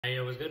Hey,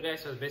 what's good,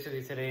 guys? So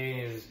basically today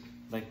is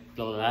like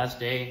the last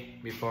day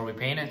before we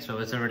paint it, so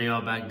it's already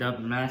all backed up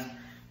and masked.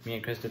 Me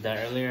and Chris did that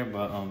earlier,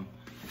 but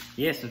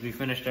yeah, since we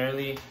finished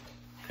early,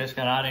 Chris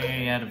got out of here.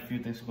 He had a few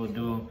things to go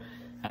do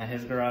at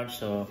his garage,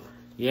 so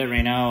yeah,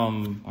 right now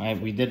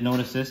we did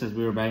notice this as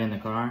we were back in the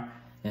car.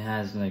 It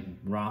has like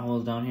rot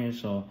holes down here,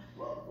 so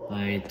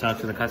I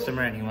talked to the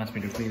customer and he wants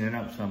me to clean it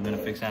up, so I'm gonna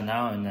fix that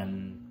now and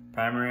then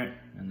primer it,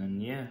 and then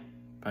yeah,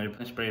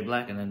 probably spray it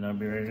black, and then it'll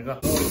be ready to go.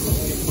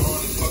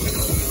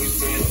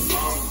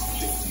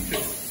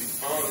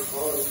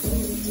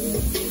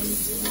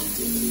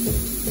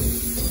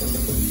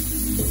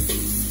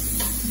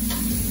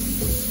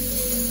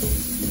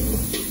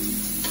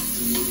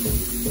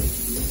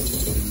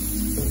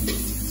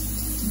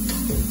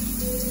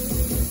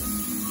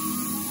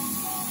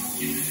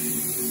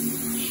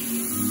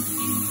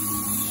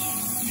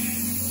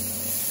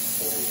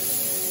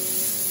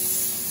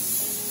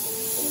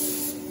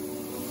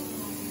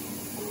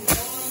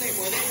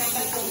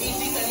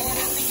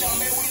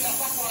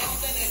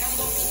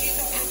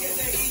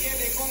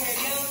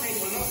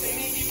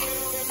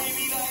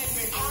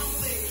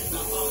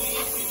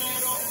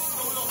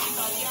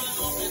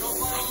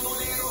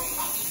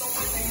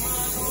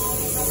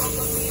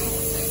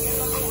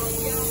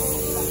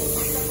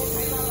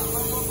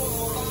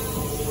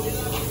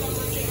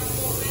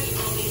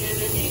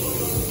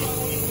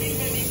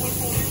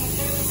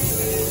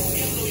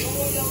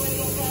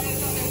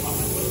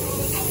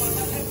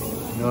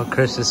 You know,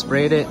 Chris has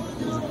sprayed it.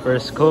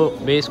 First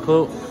coat, base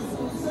coat.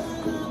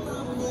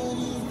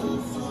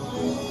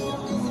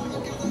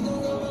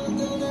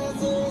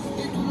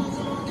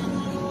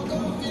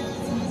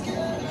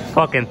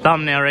 Fucking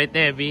thumbnail right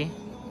there, B.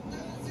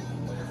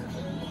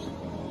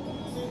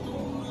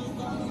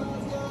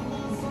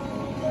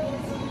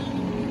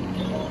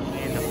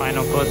 And the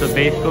final coat of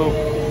base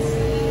coat.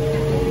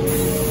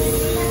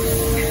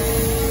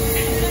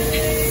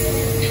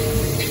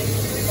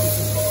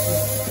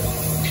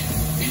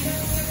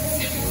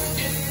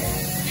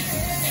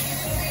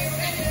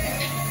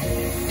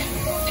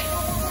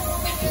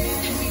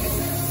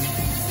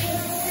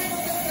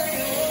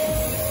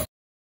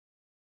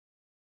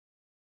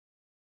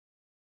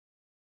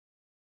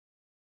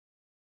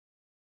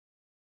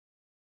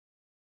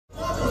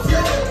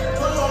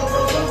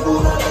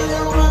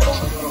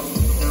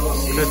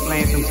 Just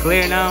laying some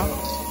clear now.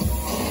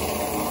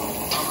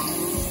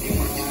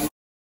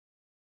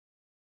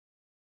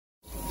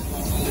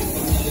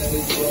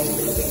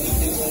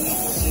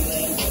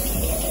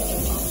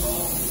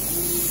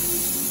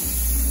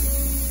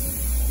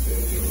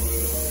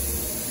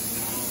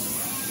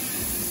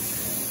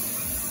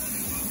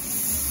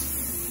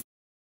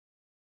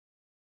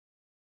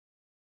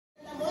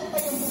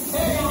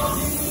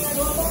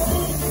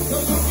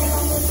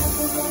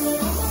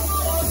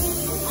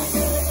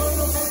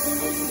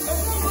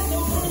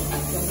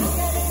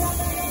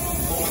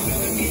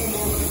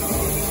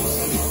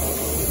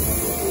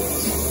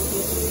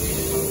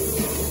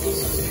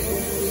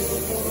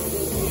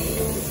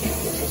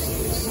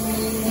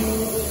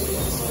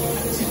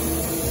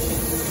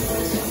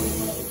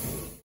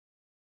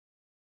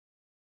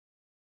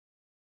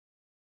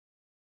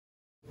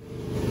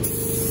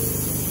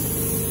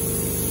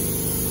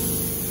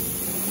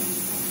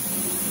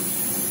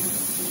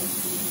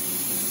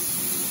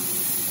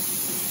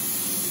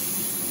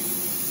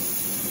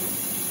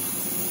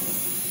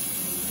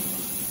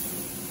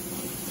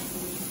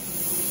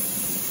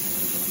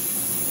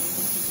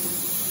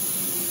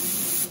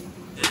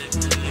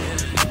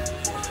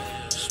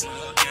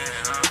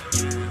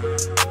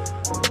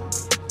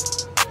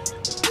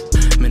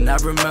 I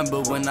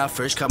remember when I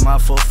first caught my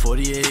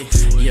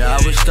 448. Yeah,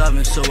 I was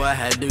starving, so I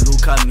had to go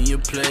cop me a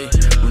plate.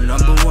 Well,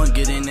 number one,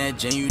 get in that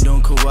jam, you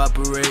don't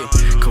cooperate.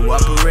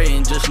 Cooperate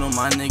and just know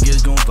my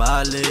niggas gon'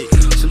 violate.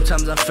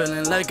 Sometimes I'm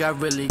feeling like I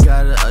really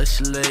gotta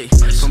isolate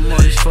from all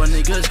these four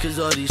niggas, cause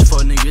all these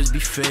four niggas be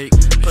fake.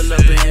 Pull up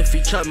an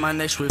empty truck, my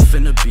next whip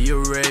finna be a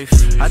rave.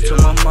 I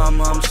told my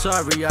mama I'm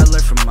sorry, I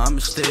learned from my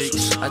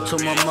mistakes. I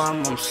told my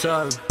mama I'm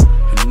sorry.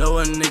 You know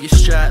a nigga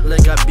strapped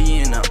like I be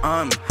in the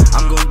army.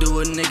 I'm gon' do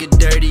a nigga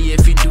dirty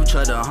if he do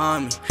try to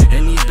harm me.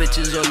 And these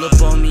bitches all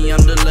up on me, I'm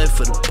the life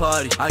of the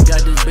party. I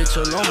got this bitch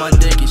all on my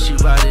dick and she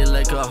ride it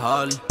like a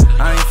Harley.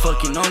 I ain't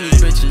fucking on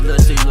these bitches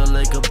unless they look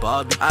like a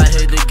Barbie. I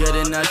hit the gut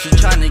and now she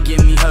tryna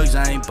give me hugs,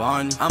 I ain't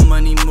Barney. I'm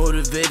money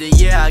motivated,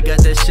 yeah, I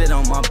got that shit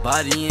on my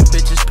body. And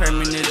bitches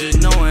permanent,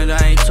 just knowing I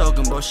ain't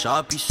talking about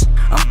Sharpies.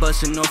 I'm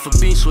busting off a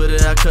beat, swear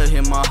that I could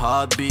hit my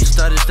heartbeat.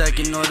 Started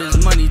stacking all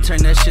this money,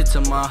 turn that shit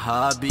to my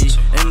hobby.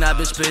 And I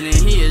been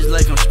spitting heels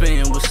like I'm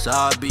spitting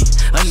wasabi.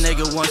 A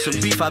nigga wants some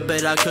beef, I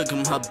bet I cook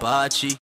him hibachi.